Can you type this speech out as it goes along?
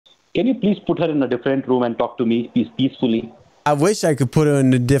Can you please put her in a different room and talk to me peacefully? I wish I could put her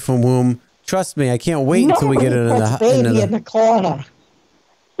in a different room. Trust me, I can't wait until we get her in the corner.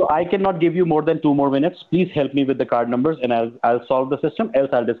 So I cannot give you more than 2 more minutes. Please help me with the card numbers and I'll solve the system. Else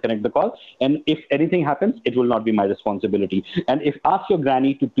I'll disconnect the call. And if anything happens, it will not be my responsibility. And if ask your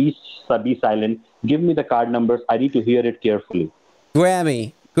granny to please be silent, give me the card numbers. I need to hear it carefully.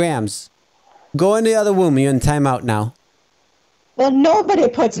 Grams, go in the other room. You're in timeout now. Well, nobody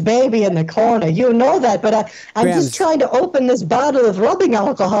puts baby in the corner. You know that, but I'm just trying to open this bottle of rubbing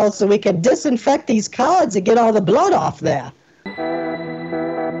alcohol so we can disinfect these cards and get all the blood off there.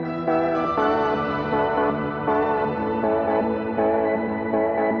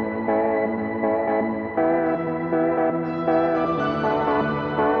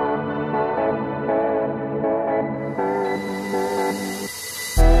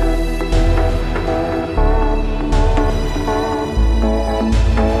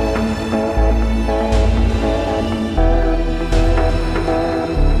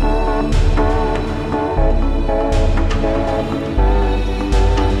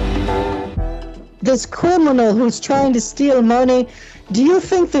 This criminal who's trying to steal money, do you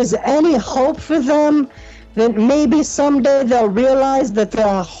think there's any hope for them? That maybe someday they'll realize that they're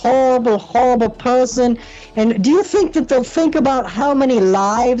a horrible, horrible person? And do you think that they'll think about how many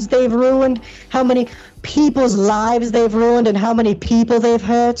lives they've ruined, how many people's lives they've ruined, and how many people they've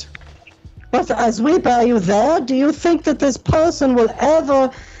hurt? But Azweep, are you there? Do you think that this person will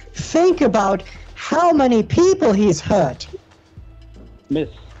ever think about how many people he's hurt? Miss,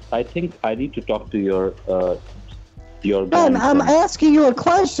 I think I need to talk to your I'm asking you a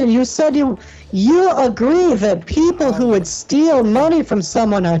question. You said you agree that people who would steal money from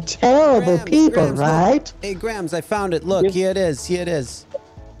someone are terrible people, right? Look. Hey, Grams, I found it. Look, here it is. Here it is.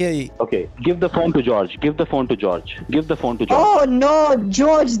 Here. Okay, give the phone to George. Give the phone to George. Give the phone to George. Oh, no,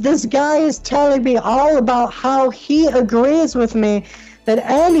 George, this guy is telling me all about how he agrees with me that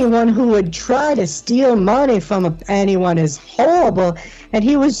anyone who would try to steal money from anyone is horrible. And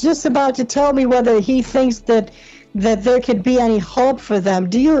he was just about to tell me whether he thinks that there could be any hope for them.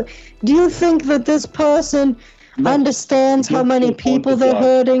 Do you think that this person understands how many people they're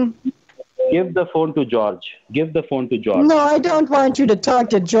hurting? Give the phone to George. Give the phone to George. No, I don't want you to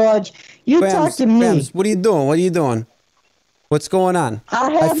talk to George. You talk to me. Grams, what are you doing? What are you doing? What's going on?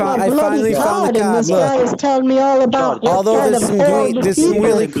 I finally found the card. And this guy is telling me all about although there's some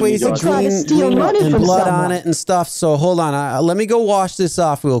really crazy green and blood on it and stuff. So hold on. Let me go wash this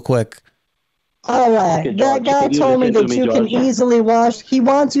off real quick. All right. Okay, that guy told me that you can easily wash. He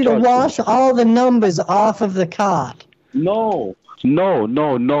wants you to wash all the numbers off of the card. No. I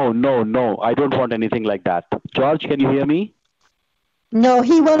don't want anything like that. George, can you hear me? No,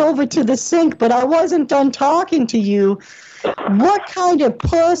 he went over to the sink, but I wasn't done talking to you. What kind of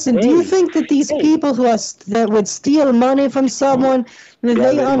person do you think that these people that would steal money from someone, do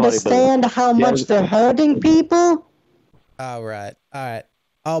they understand how much they're hurting people? All right.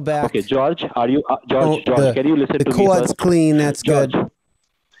 All back. Okay, George, are you George? Can you listen to me? The court's clean. That's good.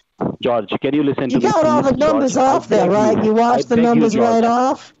 George, can you listen to me? You got all the numbers off there, right? You washed the numbers right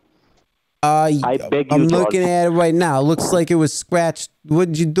off. I beg you, I'm looking at it right now. It looks like it was scratched. What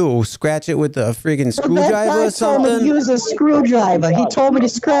did you do? Scratch it with a friggin' screwdriver or something? That guy told me to use a screwdriver. He told me to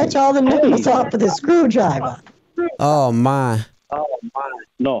scratch all the numbers off with a screwdriver. Oh, my.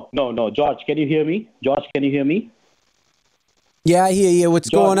 No. George, can you hear me? George, can you hear me? Yeah, I hear you. What's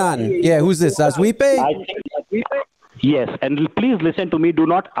going on? Yeah, who's this? Azweep? Yes, and please listen to me. Do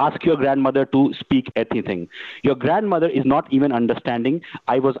not ask your grandmother to speak anything. Your grandmother is not even understanding.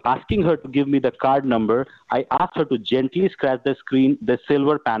 I was asking her to give me the card number. I asked her to gently scratch the screen, the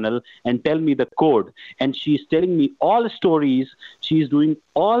silver panel, and tell me the code. And she's telling me all stories. She's doing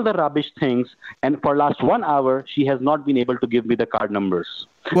all the rubbish things. And for last 1 hour, she has not been able to give me the card numbers.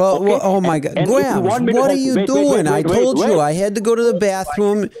 Well, oh my God, Grams, what are you doing? I told you I had to go to the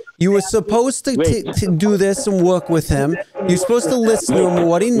bathroom. You were supposed to do this and work with him. You're supposed to listen to him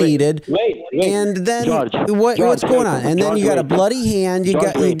what he needed. And then what's going on? And then you got a bloody hand. You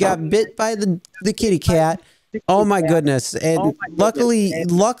got bit by the kitty cat. Oh my goodness! And luckily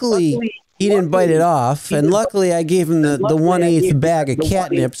he didn't bite it off. And luckily I gave him the 1/8 bag of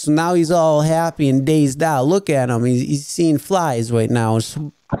catnip. So now he's all happy and dazed out. Look at him. He's seeing flies right now.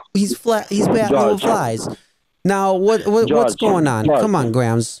 He's batting over flies. Now what's going on? Come on,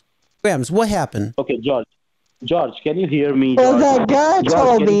 Grams. Grams, what happened? Okay, George, can you hear me? Well, that guy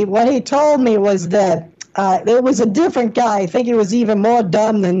told me, what he told me was that it was a different guy. I think he was even more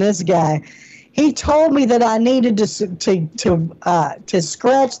dumb than this guy. He told me that I needed to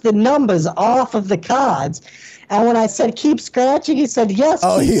scratch the numbers off of the cards, And when I said keep scratching, he said yes,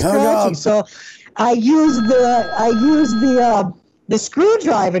 keep scratching. So I used the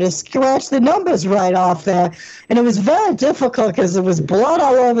screwdriver to scratch the numbers right off there, and it was very difficult because there was blood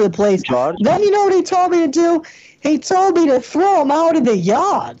all over the place. George? Then you know what he told me to do? He told me to throw him out in the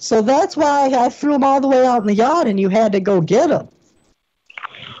yard. So that's why I threw him all the way out in the yard, and you had to go get him.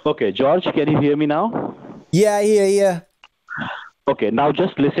 Okay, George, can you hear me now? Yeah, I hear you. Okay, now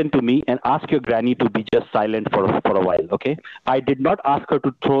just listen to me and ask your granny to be just silent for a while, okay? I did not ask her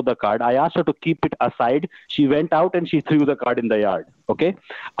to throw the card. I asked her to keep it aside. She went out and she threw the card in the yard, okay?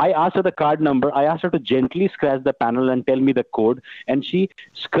 I asked her the card number. I asked her to gently scratch the panel and tell me the code, and she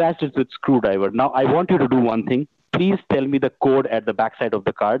scratched it with screwdriver. Now, I want you to do one thing. Please tell me the code at the backside of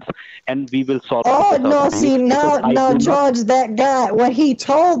the cards, and we will solve. Oh no! See now, George, that guy. When he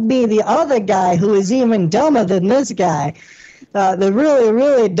told me the other guy, who is even dumber than this guy, the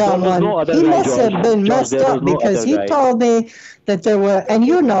really dumb one, he must have been messed up because he told me that there were, and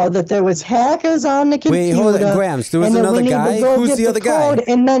you know that there was hackers on the computer. Wait, hold on, Grams. There was another guy. Who's the other guy?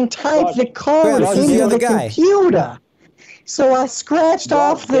 And then type the code into the computer. So I scratched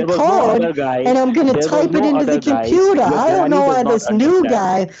off the code, and I'm going to type it into the computer. I don't know why this new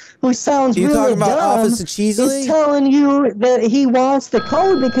guy, who sounds really dumb, is telling you that he wants the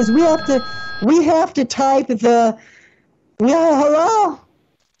code because we have to type the. Yeah, hello.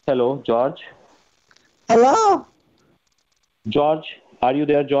 Hello, George. Hello. George, are you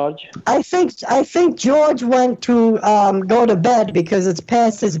there, George? I think George went to go to bed because it's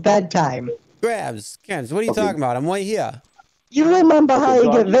past his bedtime. Grabs, what are you talking about? I'm right here. You remember how you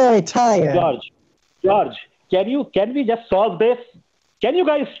get very tired. George, can we just solve this? Can you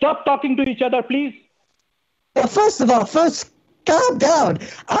guys stop talking to each other, please? Well, first calm down.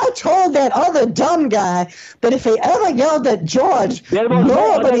 I told that other dumb guy that if he ever yelled at George,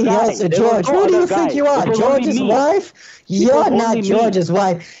 nobody yells at George. Who do you think you are, George's wife? You're not George's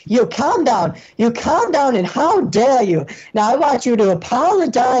wife. You calm down. And how dare you? Now, I want you to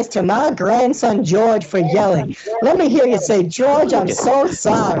apologize to my grandson, George, for yelling. Let me hear you say, George, I'm so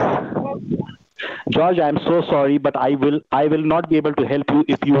sorry. George, I'm so sorry, but I will not be able to help you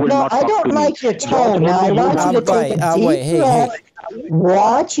if you will not talk to me. No, I don't like your tone. Now, I want you to take a deep breath.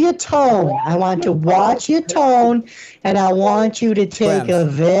 Watch your tone. I want to watch your tone, and I want you to take a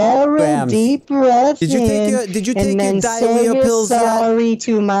very deep breath Did you take your diarrhea pills yet? Sorry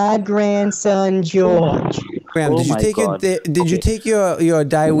to my grandson, George. Graham, did you take your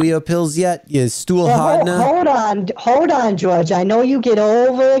diarrhea pills yet? Your stool hardener? Hold on, George. I know you get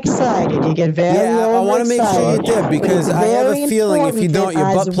overexcited. You get very overexcited. I want to make sure you did because I have a feeling if you don't,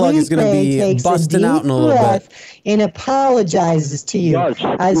 your butt plug is going to be busting out in a little bit. And apologizes to you. George,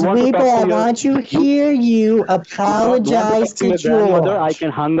 As we I want you to hear you apologize to George. I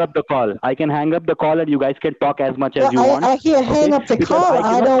can hang up the call. And you guys can talk as much as you want. I hear hang up the call.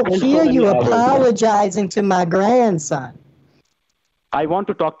 I don't hear you apologizing to my grandson. I want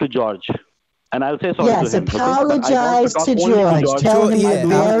to talk to George. And I'll say sorry to him. Yes, apologize to George. Tell him I'm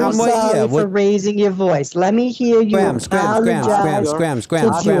very sorry for raising your voice. Let me hear you apologize Grams.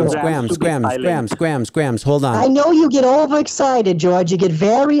 Hold on. I know you get overexcited, George. You get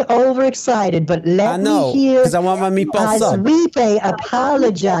very overexcited, but let me hear because I want my meatball sub. Aswepe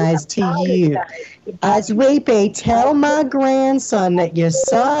apologize to you. Aswepe, tell my grandson that you're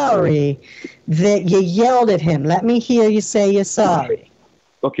sorry that you yelled at him. Let me hear you say you're sorry.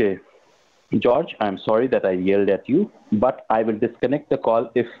 Okay. George, I'm sorry that I yelled at you, but I will disconnect the call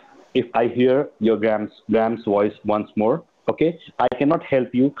if I hear your Graham's voice once more. Okay, I cannot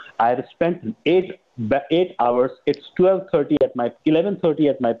help you. I have spent 8 hours. It's 11:30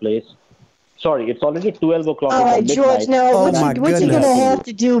 at my place. Sorry, it's already 12 o'clock. All right, George, now what you going to have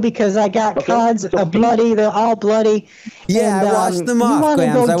to do, because I got cards bloody, they're all bloody. Yeah, and, I washed them off,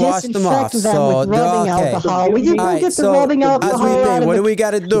 Grams. I washed them off. So, rubbing alcohol. Will you go get the rubbing alcohol out of what do we got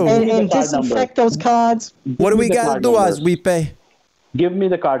to do? And disinfect those cards? What do we got to do, Aswepe? Give me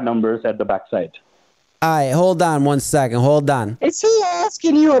the card numbers at the backside. All right, hold on one second. Hold on. Is he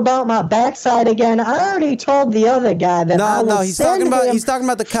asking you about my backside again? I already told the other guy that he's talking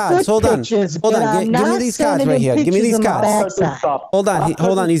about the cards. Hold on. Hold on. Give me these cards right here. Give me these cards. Hold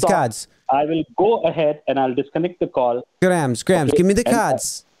on. These cards. I will go ahead and I'll disconnect the call. Grams. Give me the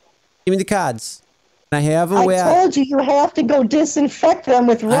cards. Give me the cards. I have them I told you have to go disinfect them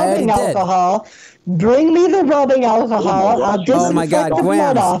with rubbing alcohol. Bring me the rubbing alcohol. I'll disinfect the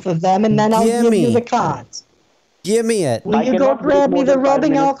blood off of them, and then I'll give you the cards. Give me it. Will you go grab me the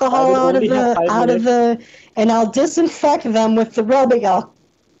rubbing alcohol out of the, and I'll disinfect them with the rubbing alcohol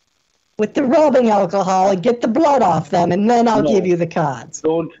and get the blood off them, and then I'll give you the cards.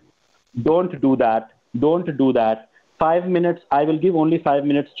 Don't do that. Don't do that. 5 minutes. I will give only 5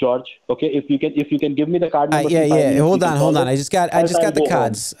 minutes, George. Okay, if you can give me the card number. Yeah. Hold on. I just got the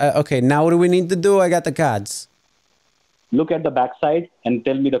cards. Okay, now what do we need to do? I got the cards. Look at the backside and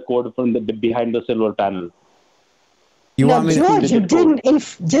tell me the code from the behind the silver panel. George, you didn't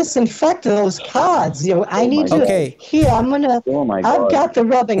disinfect those cards. I need to. Okay. Here, I'm gonna. Oh my God. I've got the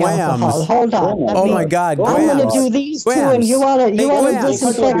rubbing alcohol. Hold on. Oh my God. I'm gonna do these two, and you wanna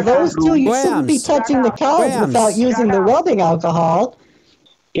disinfect those two. You shouldn't be touching the cards without using the rubbing alcohol.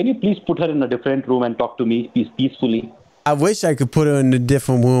 Can you please put her in a different room and talk to me peacefully? I wish I could put her in a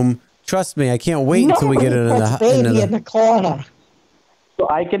different room. Trust me, I can't wait until we get her in the corner. So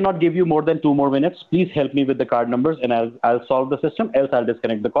I cannot give you more than 2 more minutes. Please help me with the card numbers and I'll solve the system. Else I'll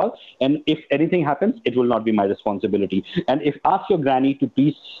disconnect the call. And if anything happens, it will not be my responsibility. And if ask your granny to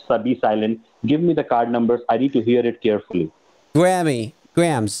please be silent, give me the card numbers. I need to hear it carefully.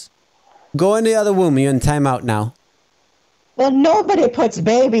 Grams, go in the other room. You're in timeout now. Well, nobody puts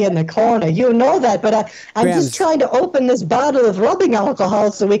baby in the corner. You know that, but I'm just trying to open this bottle of rubbing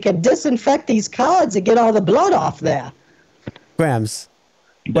alcohol so we can disinfect these cards and get all the blood off there. Grams.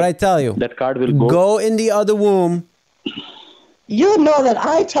 What I tell you, that card will go in the other room. You know that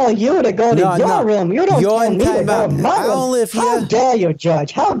I tell you to go to your room. You don't tell me to go to my room. I don't live here. How dare you,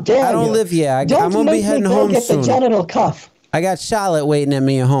 Judge? How dare you? I don't live here. I'm going to be heading home soon. The genital cuff. I got Charlotte waiting at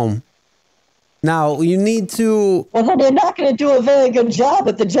me at home. Now, you need to... Well, then you're not going to do a very good job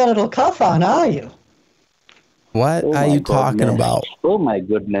with the genital cuff on, are you? What are you talking about? Oh, my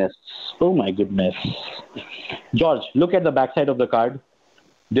goodness. Oh, my goodness. George, look at the backside of the card.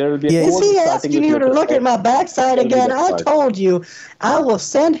 There will be a Is he asking you to look at my backside again? I told you I will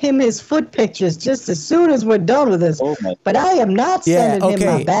send him his foot pictures just as soon as we're done with this. But I am not sending him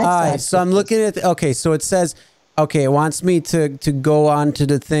my backside. All right, so I'm looking at... so it says... Okay, it wants me to go on to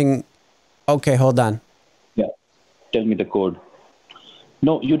the thing... Okay, hold on. Yeah, tell me the code.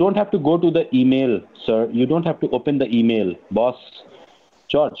 No, you don't have to go to the email, sir. You don't have to open the email. Boss,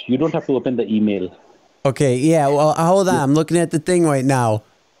 George, you don't have to open the email. Okay, yeah, well, hold on. I'm looking at the thing right now.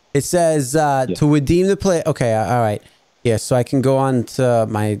 It says to redeem the play. Okay, all right. Yeah, so I can go on to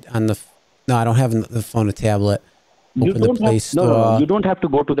no, I don't have the phone or tablet. Open the Play Store. No, you don't have to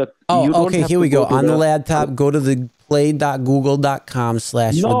go to the... okay, here we go. On the laptop, go to the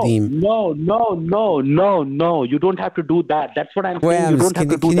play.google.com/redeem. No. You don't have to do that. That's what I'm saying. You don't have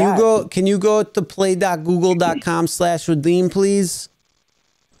to do that. Can you go to play.google.com/redeem, please?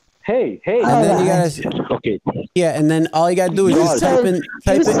 Hey. And then you gotta... Okay. Yeah, and then all you gotta do is just type in...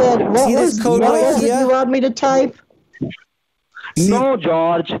 See this code right here? You want me to type? No,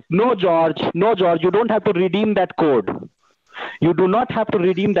 George. You don't have to redeem that code. You do not have to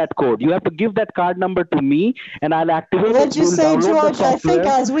redeem that code. You have to give that card number to me, and I'll activate it. What'd you say, George? I think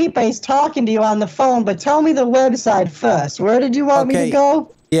Azweepe's talking to you on the phone, but tell me the website first. Where did you want me to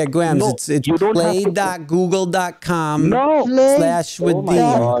go? Yeah, Grams, it's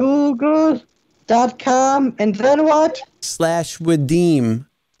play.google.com/redeem. Google.com, and then what? /redeem.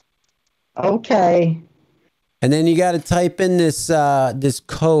 Okay. And then you got to type in this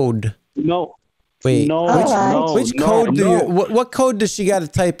code. No. Wait. No. Which code do you? What code does she got to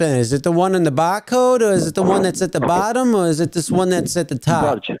type in? Is it the one in the barcode, or is it the one that's at the bottom, or is it this one that's at the top?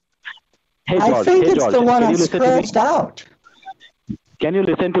 George. Hey, George. I think it's the one I scratched out. Can you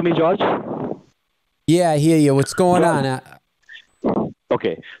listen to me, George? Yeah, I hear you. What's going on?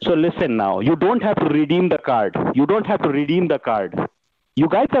 Okay. So listen now. You don't have to redeem the card. You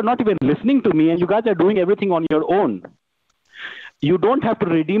guys are not even listening to me, and you guys are doing everything on your own. You don't have to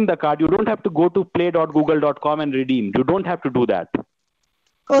redeem the card. You don't have to go to play.google.com and redeem. You don't have to do that.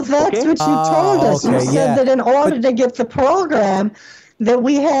 Well, that's what you told us. You said that in order to get the program, that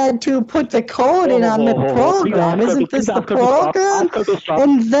we had to put the code in on the program. Isn't this the program?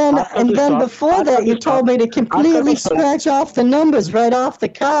 And then before that, you told me to completely scratch off the numbers right off the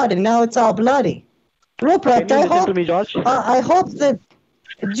card, and now it's all bloody. Ruprecht, I hope that...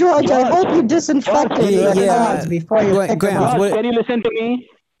 George, I hope you disinfected the cards before you pick them up. Can you listen to me?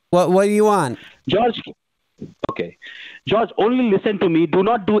 What do you want? George, okay. George, only listen to me. Do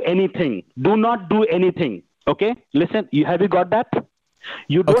not do anything. Okay? Listen, have you got that?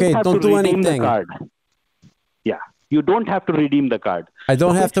 You don't have to redeem the card. Yeah. You don't have to redeem the card. I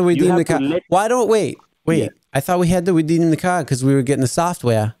don't have to redeem the card. Why don't... Wait. Yeah. I thought we had to redeem the card because we were getting the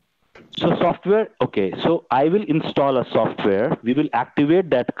software. So software, okay. So I will install a software. We will activate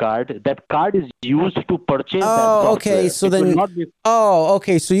that card. That card is used to purchase that software. Okay. So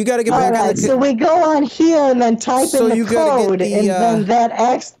okay. So you got to get back on the... So we go on here and then type in the code, and then that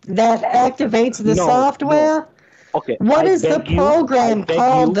activates the software? Okay. What is the program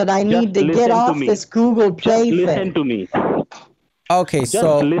called that I need to get off this Google Play thing? Just listen to me. Okay,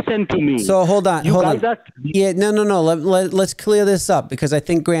 Just listen to me. So hold on. Yeah, no. Let's clear this up because I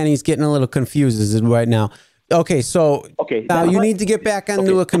think Granny's getting a little confused right now. Okay, so now you need to get back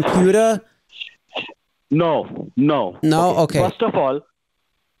onto a computer. No. Okay. First of all,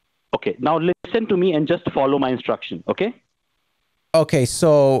 now listen to me and just follow my instruction. Okay. Okay,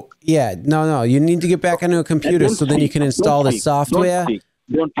 so yeah, no. You need to get back onto a computer so then you can install the software.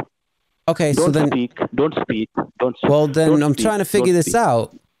 Don't speak. Okay, so then don't speak. Well, then I'm trying to figure this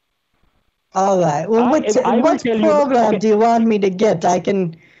out. All right. Well, what program do you want me to get? I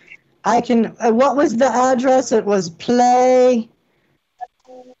can. What was the address? It was Play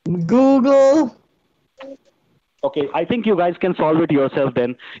Google. Okay, I think you guys can solve it yourself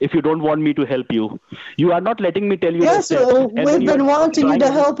then. If you don't want me to help you, you are not letting me tell you. Yes, we've been wanting you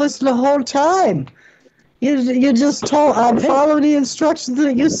to help us the whole time. You just told I followed the instructions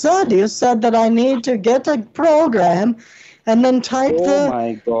that you said. You said that I need to get a program and then type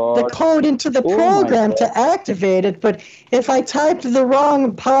the code into the program to activate it. But if I typed the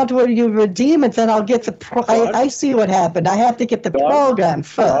wrong part where you redeem it, then I'll get the I see what happened. I have to get the program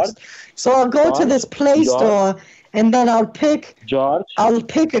first. So I'll go to this Play Store and then I'll pick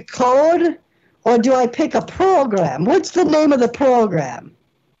a code, or do I pick a program? What's the name of the program?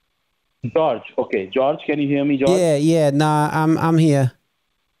 George. Okay, George, can you hear me, George? Yeah. Nah, I'm here.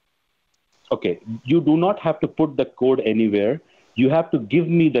 Okay, you do not have to put the code anywhere. You have to give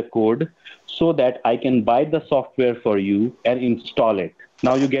me the code so that I can buy the software for you and install it.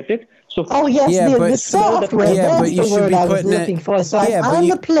 Now you get it? So the software. That's the word I was looking for. So I'm on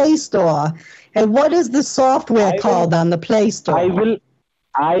the Play Store, and what is the software called on the Play Store? I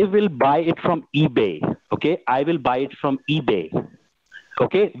will buy it from eBay. Okay, I will buy it from eBay.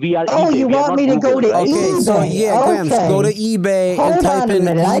 Okay, we are. Oh, eBay. You want me to go to eBay? Okay, so Grams, go to eBay and type in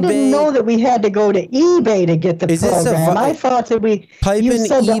eBay. I didn't know that we had to go to eBay to get the program. I thought that you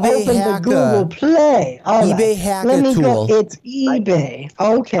said to open the Google Play. eBay hacker tool. It's eBay.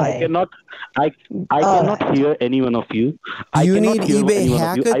 Okay. I cannot hear any one of you. Do you need eBay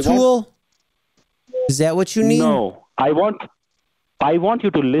hacker tool? Is that what you need? No, I want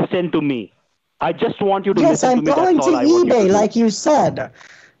you to listen to me. I just want you to listen to me. Yes, I'm going to eBay, like you said.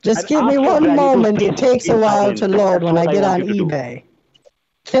 Just give me one moment. It takes a while to load when I get on eBay.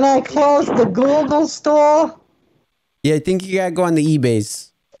 Can I close the Google store? Yeah, I think you gotta go on the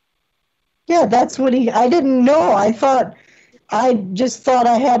eBays. Yeah, that's what I didn't know. I just thought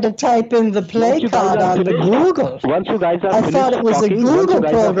I had to type in the Play card on the Google. Once you guys are I thought it was a Google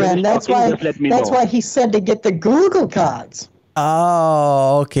program. That's why he said to get the Google cards.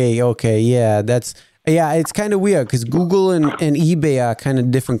 Oh, okay. Yeah, it's kind of weird because Google and eBay are kind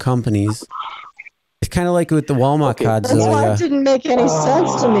of different companies. It's kind of like with the Walmart cards. That's why it didn't make any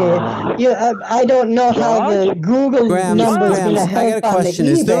sense to me. I don't know how the Google number is going to help. I got a question.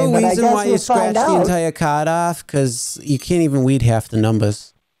 Is there a reason why you scratched the entire card off? Because you can't even read half the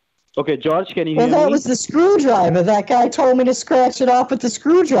numbers. Okay, George, can you hear me? Well, that was the screwdriver. That guy told me to scratch it off with the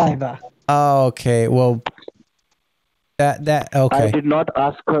screwdriver. Oh, okay. Well, okay. I did not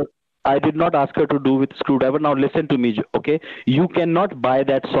ask her to do with screwdriver. Now listen to me, okay? You cannot buy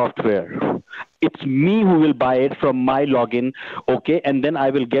that software. It's me who will buy it from my login, okay? And then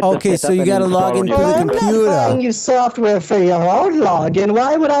I will get the setup. So you got to log into the computer. I'm not buying you software for your own login.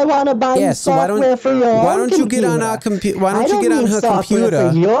 Why would I want to buy you software for your own computer? Why don't you get on our computer? Why don't you get on her computer? I don't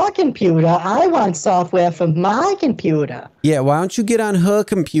need software for your computer. I want software for my computer. Yeah, why don't you get on her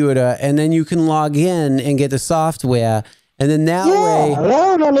computer and then you can log in and get the software. And then that way... I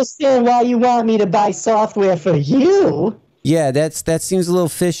don't understand why you want me to buy software for you. Yeah, that seems a little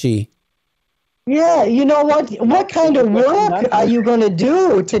fishy. Yeah, you know what? What kind of work are you going to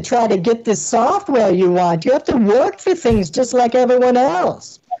do to try to get this software you want? You have to work for things just like everyone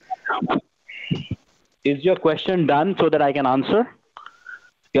else. Is your question done so that I can answer?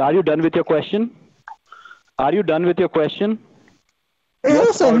 Are you done with your question?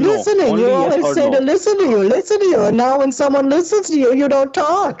 Yes, I'm listening. You always say to listen to you. And now when someone listens to you, you don't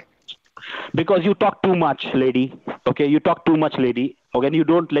talk. Because you talk too much, lady. Okay, you talk too much, lady. Okay, and you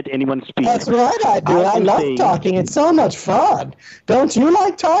don't let anyone speak. That's right, I do. I love talking. It's so much fun. Don't you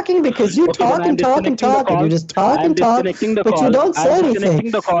like talking? Because you talk and talk and talk, and you just talk and talk, but you don't say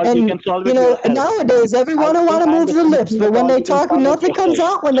anything. And, nowadays, everyone will want to move the lips, but when they talk, nothing comes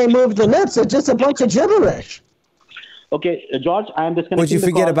out when they move the lips. It's just a bunch of gibberish. Okay, George, I am disconnecting. Would you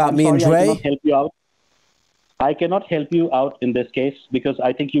forget about me and Dre? I cannot help you out in this case because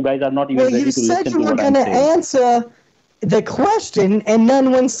I think you guys are not even ready to listen to what I'm saying. Well, you said you were going to answer the question, and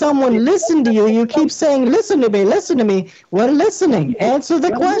then when someone listened to you, you keep saying, listen to me, listen to me. We're listening. Answer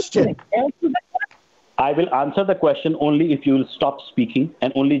the question. I will answer the question only if you will stop speaking,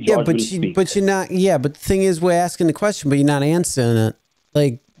 and only George will speak. But you're not. Yeah, but the thing is, we're asking the question, but you're not answering it.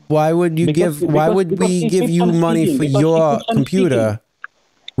 Like, why would you Why would we give you money for your computer?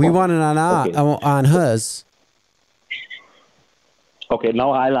 We want it on hers. Okay,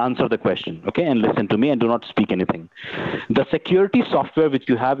 now I'll answer the question, okay? And listen to me and do not speak anything. The security software which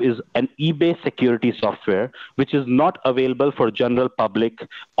you have is an eBay security software, which is not available for general public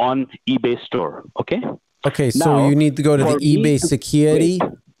on eBay store, okay? Okay, so you need to go to the eBay security?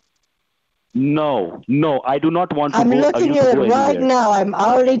 No, I do not want to I'm go. I'm looking at it right now. I'm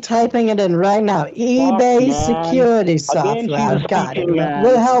already typing it in right now. eBay security software. I've got it.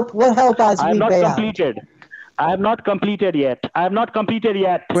 We'll help us. I'm not completed. I have not completed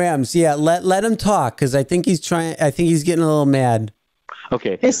yet. Grams, yeah, let him talk, because I think he's getting a little mad.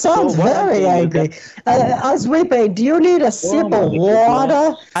 Okay. It sounds very angry. Azwipe, do you need a sip of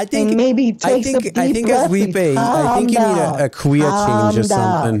water? I think maybe take some deep breath. Azwipe, I think you need a career change or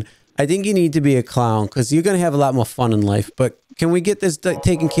something. I think you need to be a clown, because you're going to have a lot more fun in life. But can we get this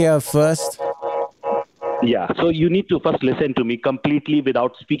taken care of first? Yeah, so you need to first listen to me completely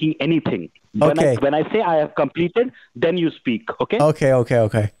without speaking anything. When I say I have completed, then you speak, okay? Okay.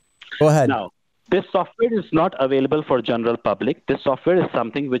 Go ahead. Now, this software is not available for general public. This software is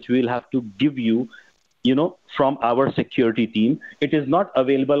something which we'll have to give you, from our security team. It is not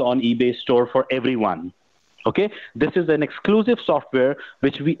available on eBay store for everyone. Okay, this is an exclusive software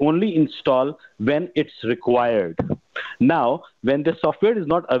which we only install when it's required. Now, when this software is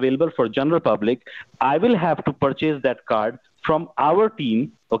not available for general public, I will have to purchase that card from our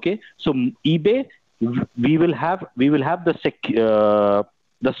team. Okay, so eBay, we will have the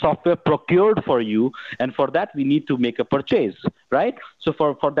software procured for you, and for that we need to make a purchase, right? So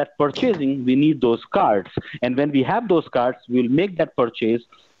for that purchasing, we need those cards, and when we have those cards, we'll make that purchase.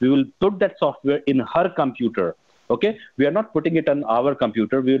 We will put that software in her computer. Okay, we are not putting it on our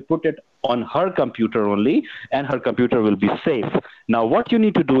computer. We will put it on her computer only, and her computer will be safe. Now, what you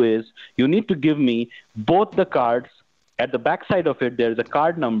need to do is you need to give me both the cards. At the back side of it, there is a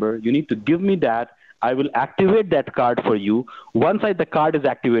card number. You need to give me that. I will activate that card for you. Once the card is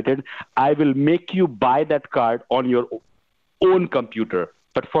activated, I will make you buy that card on your own computer.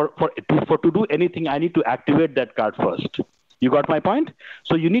 But to do anything, I need to activate that card first. You got my point?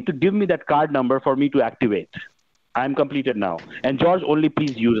 So you need to give me that card number for me to activate. I'm completed now. And George, only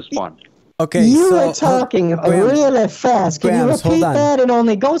please you respond. Okay. You are talking really fast. Can you repeat that and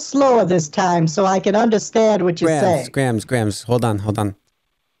only go slower this time so I can understand what you're saying? Grams. Hold on.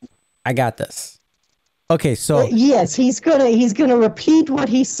 I got this. Okay, so yes, he's gonna repeat what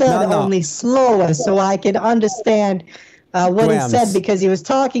he said only slower so I can understand what he said, because he was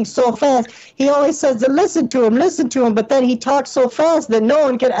talking so fast. He always says to listen to him, but then he talks so fast that no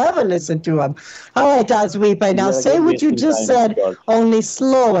one can ever listen to him. All right, Azwipe, now say what you just said, only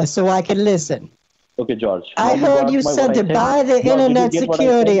slower so I can listen. Okay, George. I heard you said to buy the internet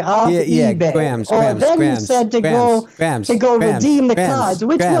security off eBay. Grams, you said to go redeem the cards.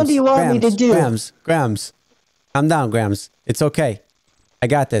 Which one do you want me to do? Grams. Calm down, Grams. It's okay. I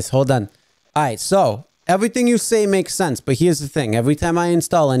got this. Hold on. All right, so everything you say makes sense, but here's the thing. Every time I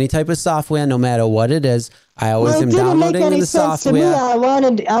install any type of software, no matter what it is, I always am downloading the software. I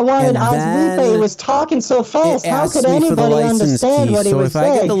wanted Azwipe was talking so fast. How could anybody understand what he was saying?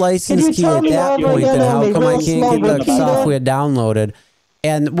 So if I get the license key at that point, then how come I can't get the software downloaded?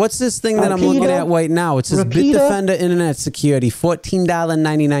 And what's this thing that I'm looking at right now? It says Bitdefender Internet Security,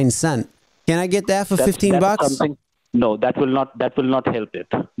 $14.99. Can I get that for $15? No, that will not help it.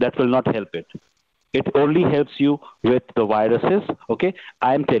 That will not help it. It only helps you with the viruses. Okay,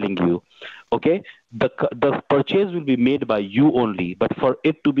 I am telling you. Okay, the purchase will be made by you only, but for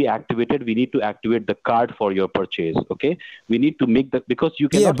it to be activated, we need to activate the card for your purchase. Okay, we need to make because you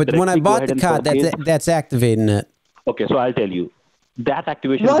cannot. Yeah, but when I bought the card, that's activating it. Okay, so I'll tell you. That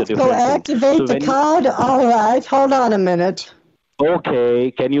activation is a different thing. Activate the card? All right, hold on a minute.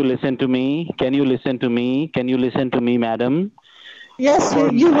 Okay, can you listen to me? Can you listen to me, madam? Yes,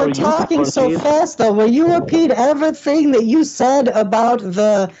 you were talking so fast, though. Will you repeat everything that you said about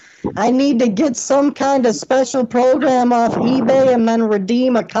the I need to get some kind of special program off eBay and then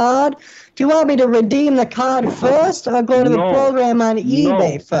redeem a card? Do you want me to redeem the card first or go to the program on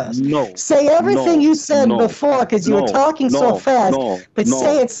eBay first? Say everything you said before because you were talking so fast, but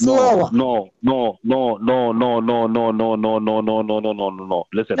say it slower. No.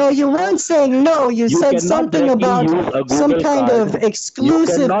 Listen. No, you weren't saying no. You said something about some kind of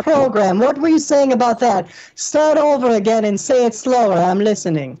exclusive program. What were you saying about that? Start over again and say it slower. I'm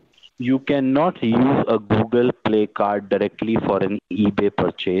listening. You cannot use a Google Play card directly for an eBay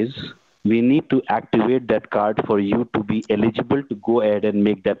purchase. We need to activate that card for you to be eligible to go ahead and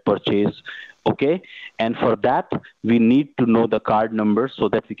make that purchase. Okay? And for that, we need to know the card number so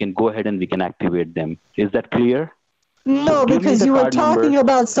that we can go ahead and we can activate them. Is that clear? No, because you were talking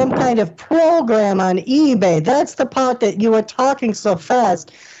about some kind of program on eBay. That's the part that you were talking so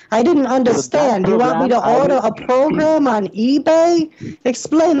fast. I didn't understand. Do you want me to order a program on eBay?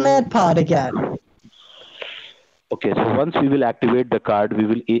 Explain that part again. Okay, so once we will activate the card, we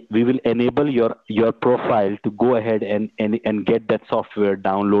will enable your profile to go ahead and get that software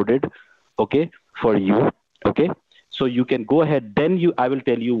downloaded, okay, for you, okay. So you can go ahead. Then I will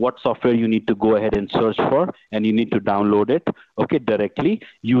tell you what software you need to go ahead and search for, and you need to download it, okay, directly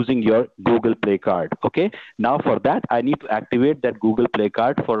using your Google Play card, okay. Now for that, I need to activate that Google Play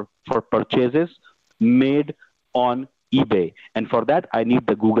card for purchases made on eBay, and for that I need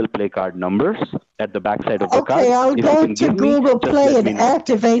the Google Play card numbers at the backside of the card. Okay, I'll go to Google Play and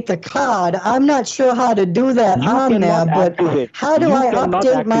activate the card. I'm not sure how to do that on there, but how do I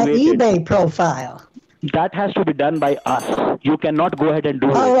update my eBay profile? That has to be done by us. You cannot go ahead and do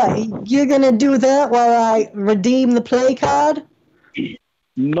it. All right, you're going to do that while I redeem the Play card?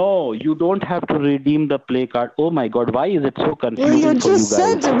 No, you don't have to redeem the Play card. Oh my God, why is it so confusing for you guys? Well, you just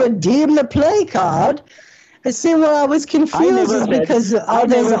said to redeem the Play card. See, where I was confused is because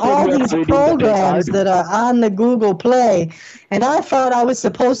there's all these programs that are on the Google Play, and I thought I was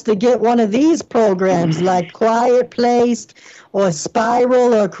supposed to get one of these programs like Quiet Place or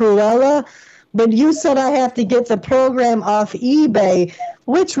Spiral or Cruella, but you said I have to get the program off eBay.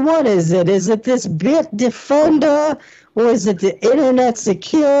 Which one is it? Is it this Bit Defender, or is it the Internet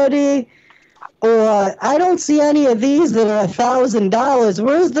Security? Or I don't see any of these that are $1,000.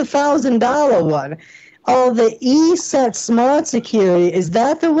 Where's the $1,000 one? Oh, the ESET Smart Security. Is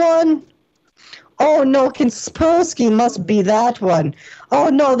that the one? Oh, no, Kaspersky must be that one. Oh,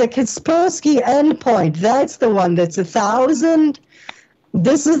 no, the Kaspersky Endpoint. That's the one that's $1,000.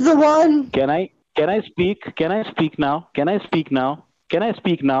 This is the one? Can I speak? Can I speak now? Can I speak now? Can I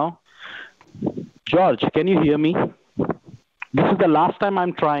speak now? George, can you hear me? This is the last time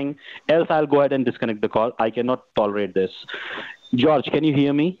I'm trying, else I'll go ahead and disconnect the call. I cannot tolerate this. George, can you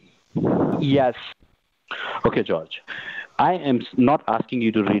hear me? Yes. Okay, George. I am not asking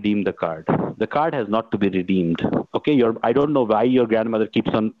you to redeem the card. The card has not to be redeemed. Okay, I don't know why your grandmother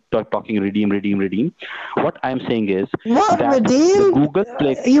keeps on talking redeem. What I'm saying is what that redeem? Google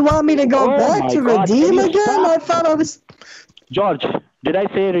Play. You want me to go back to God, redeem again? I thought I was. George, did I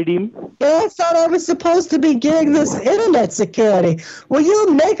say redeem? I thought I was supposed to be getting this internet security. Will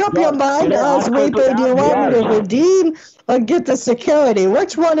you make up your mind, Osweeper? Do you want me to redeem or get the security?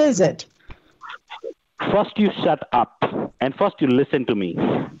 Which one is it? First, you shut up, and first you listen to me.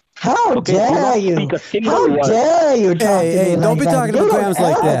 How dare you? How dare you talk to me like don't be talking to Grams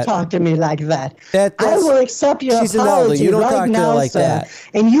like that. Talk to me like that. I will accept your apology right now, like sir. That.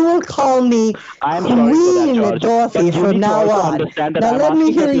 And you will call me Queen Dorothy from now on. Now let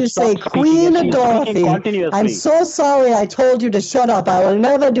me hear you say Queen Dorothy. I'm so sorry I told you to shut up. I will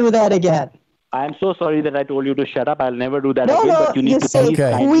never do that again. I am so sorry that I told you to shut up. I'll never do that again. But you need to say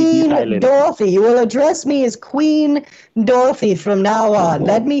Queen Dorothy. You will address me as Queen Dorothy from now on.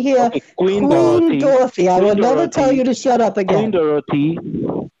 Let me hear Queen Dorothy. I will never tell you to shut up again.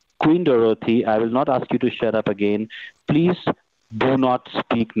 Queen Dorothy, I will not ask you to shut up again. Please do not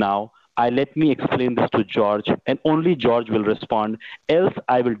speak now. Let me explain this to George, and only George will respond. Else,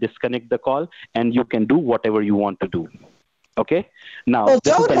 I will disconnect the call, and you can do whatever you want to do. Okay? Now, well,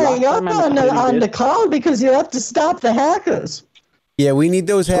 don't hang up on the call because you have to stop the hackers. Yeah, we need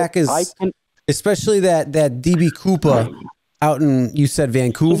those hackers, especially that DB Cooper out in, you said,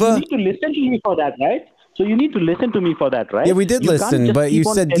 Vancouver? So you need to listen to me for that, right? Yeah, we did listen, but you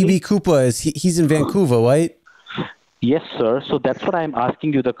said DB Cooper, he's in Vancouver, right? Yes, sir. So that's what I'm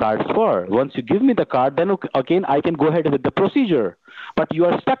asking you the card for. Once you give me the card, then again I can go ahead with the procedure. But you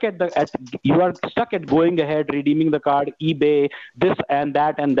are stuck at going ahead, redeeming the card, eBay, this and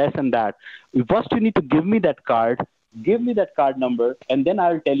that and this and that. First, you need to give me that card number, and then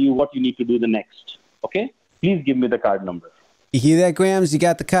I'll tell you what you need to do the next. Okay? Please give me the card number. You hear that, Grams? You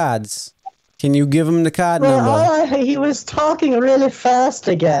got the cards. Can you give him the card number? He was talking really fast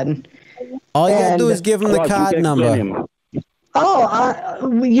again. All you gotta do is give him the card number.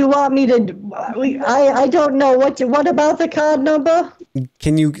 You want me to? I don't know what about the card number?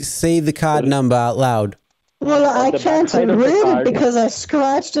 Can you say the card number out loud? Well, I can't read it because I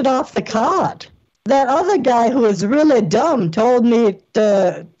scratched it off the card. That other guy who was really dumb told me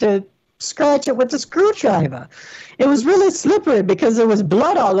to scratch it with the screwdriver. It was really slippery because there was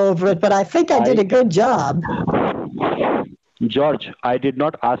blood all over it, but I think I did a good job. George, I did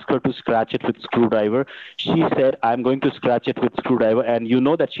not ask her to scratch it with screwdriver. She said, I'm going to scratch it with screwdriver, and you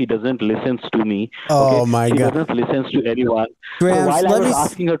know that she doesn't listen to me. Oh, my God. She doesn't listen to anyone. Grams, so while I was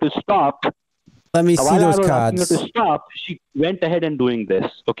asking her to stop, let me see those cards. While I was asking her to stop, she went ahead and doing this,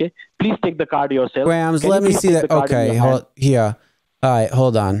 okay? Please take the card yourself. Grams, let me see that. Okay, here. All right,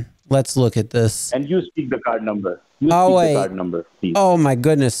 hold on. Let's look at this. And you speak the card number. The card number, please. Oh, my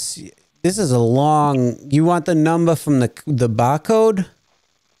goodness. This is a long... You want the number from the barcode?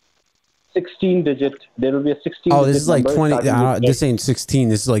 16-digit. There will be a 16-digit Oh, this is like number 20... this ain't 16.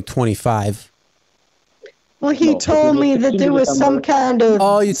 This is like 25. Well, he told me that there was some kind of...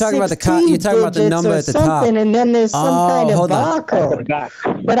 Oh, you're talking about the you're talking about the number at the top. And then there's some kind of barcode.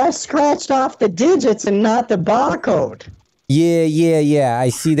 But I scratched off the digits and not the barcode. Yeah. I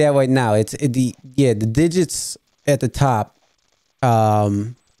see that right now. It's the digits at the top.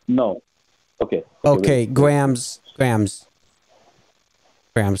 No. Okay, Grams.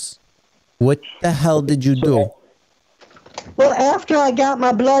 What the hell did you do? Well, after I got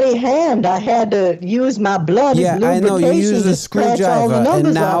my bloody hand, I had to use my blood as lubrication. I know, you used a scratch all the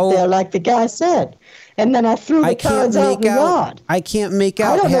numbers off there, like the guy said. And then I threw the cards out in the yard. I can't make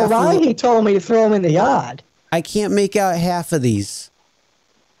out I don't know why he told me to throw them in the yard. I can't make out half of these.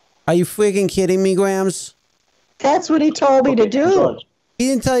 Are you friggin' kidding me, Grams? That's what he told me to do. George. He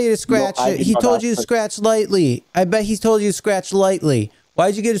didn't tell you to scratch it. He told you to scratch lightly. I bet he told you to scratch lightly.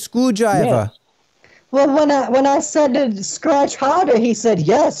 Why'd you get a screwdriver? Yes. Well, when I said to scratch harder, he said,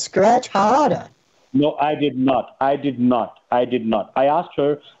 yes, scratch harder. No, I did not. I asked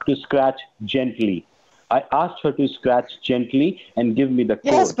her to scratch gently. And give me the code.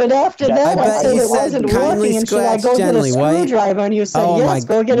 Yes, but after that, I said it wasn't working, and should I go get a screwdriver? And you said, yes,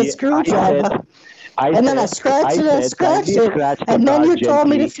 go get a screwdriver. And then I scratched it, and then you told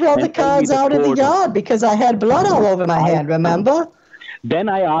me to throw the cards out in the yard because I had blood all over my hand, remember? Then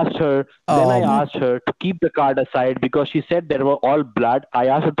I asked her to keep the card aside because she said there were all blood. I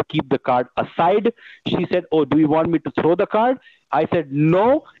asked her to keep the card aside. She said, "Oh, do you want me to throw the card?" I said,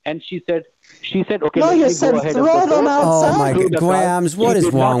 "No." And she said, "Okay, no, you said go ahead throw them outside." Oh my God, Grams, what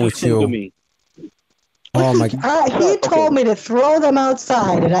is wrong with you? Oh my God. He told me to throw them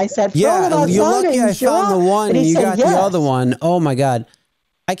outside, and I said, throw them outside. You're lucky I found the one and you got the other one. Oh my God.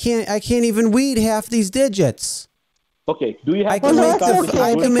 I can't even read half these digits. Okay, do you have I can make the first.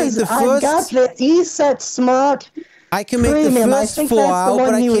 I got the ESET Smart. I can make Premium. the I first think 4 that's out, the but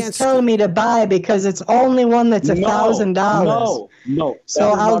one I he can't. was telling me to buy because it's only one that's $1,000. No. So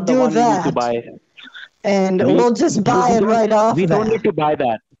I'll do that. And we'll just buy it right off. We don't need to buy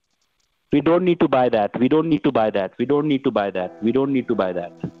that. We don't need to buy that.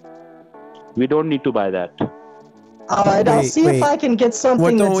 All right, I'll see if I can get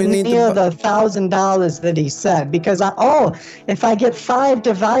something that's near the $1,000 that he said. Because if I get 5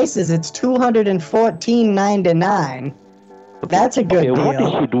 devices, it's $214.99. That's a good deal. What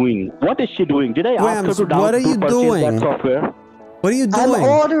is she doing? Did I ask her to purchase that software? What are you doing? I'm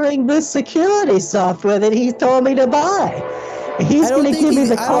ordering this security software that he told me to buy. He's going to give me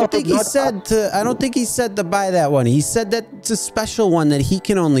the code. I don't think he said to buy that one. He said that it's a special one that he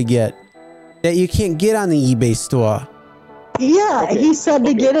can only get, that you can't get on the eBay store. Yeah, he said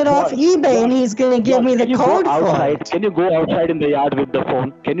to get it off eBay, and he's going to give me the code for it. Can you go outside in the yard with the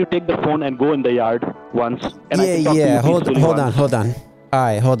phone? Can you take the phone and go in the yard once? Hold on. All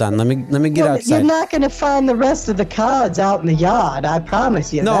right, hold on. Let me get outside. You're not going to find the rest of the cards out in the yard. I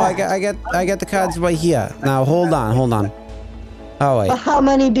promise you. No, I got the cards right here. Now hold on. Oh wait. But how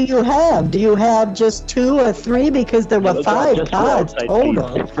many do you have? Do you have just 2 or 3? Because there were 5 cards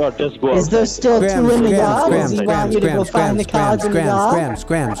total. Is there still 2 in the yard? Does he want you to go find the cards in the yard?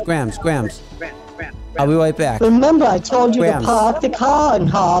 Grams. I'll be right back. Remember, I told you to park the car in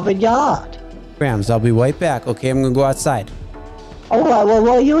Harvard Yard. Grams, I'll be right back. Okay, I'm gonna go outside. All right. Well,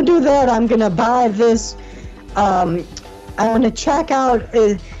 while you do that, I'm gonna buy this. I'm gonna check out.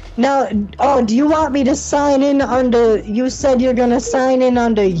 Now, do you want me to sign in under... You said you're going to sign in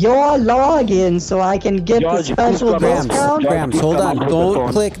under your login so I can get the special discount? Grams, hold on.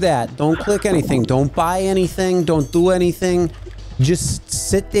 Don't click that. Don't click anything. Don't buy anything. Don't do anything. Just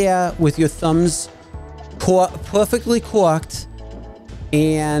sit there with your thumbs perfectly corked,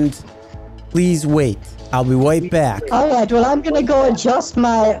 and please wait. I'll be right back. All right. Well, I'm gonna go adjust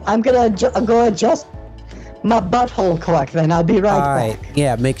my. I'm gonna go adjust my butthole cork. Then I'll be right back. All right.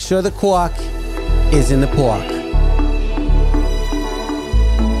 Yeah. Make sure the cork is in the pork.